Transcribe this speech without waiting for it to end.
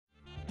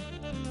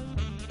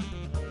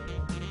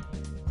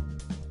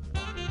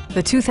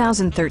The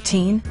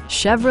 2013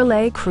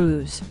 Chevrolet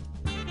Cruze.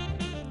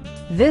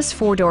 This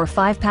four-door,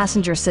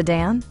 five-passenger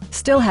sedan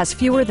still has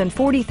fewer than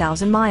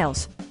 40,000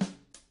 miles.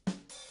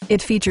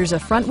 It features a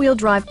front-wheel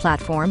drive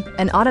platform,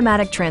 an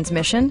automatic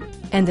transmission,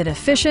 and an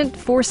efficient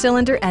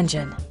four-cylinder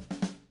engine.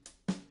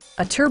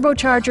 A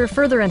turbocharger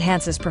further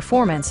enhances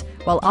performance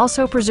while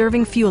also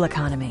preserving fuel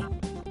economy.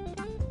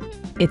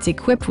 It's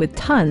equipped with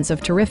tons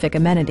of terrific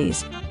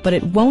amenities, but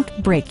it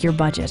won't break your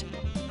budget.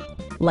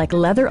 Like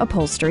leather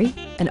upholstery,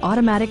 an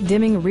automatic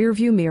dimming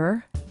rear-view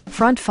mirror,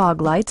 front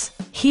fog lights,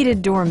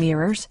 heated door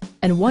mirrors,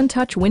 and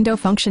one-touch window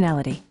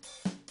functionality.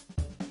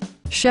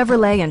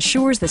 Chevrolet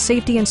ensures the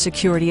safety and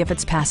security of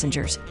its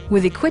passengers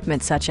with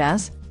equipment such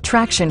as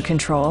traction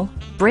control,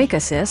 brake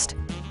assist,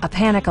 a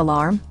panic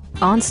alarm,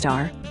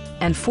 OnStar,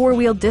 and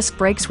four-wheel disc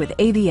brakes with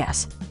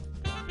ABS.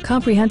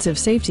 Comprehensive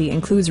safety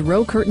includes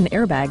row curtain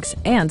airbags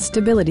and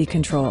stability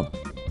control.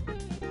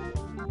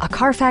 A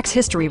Carfax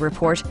history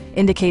report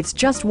indicates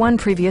just one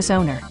previous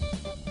owner.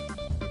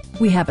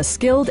 We have a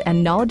skilled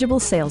and knowledgeable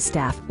sales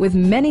staff with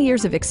many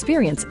years of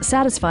experience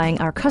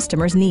satisfying our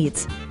customers'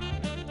 needs.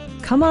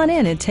 Come on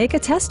in and take a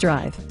test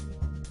drive.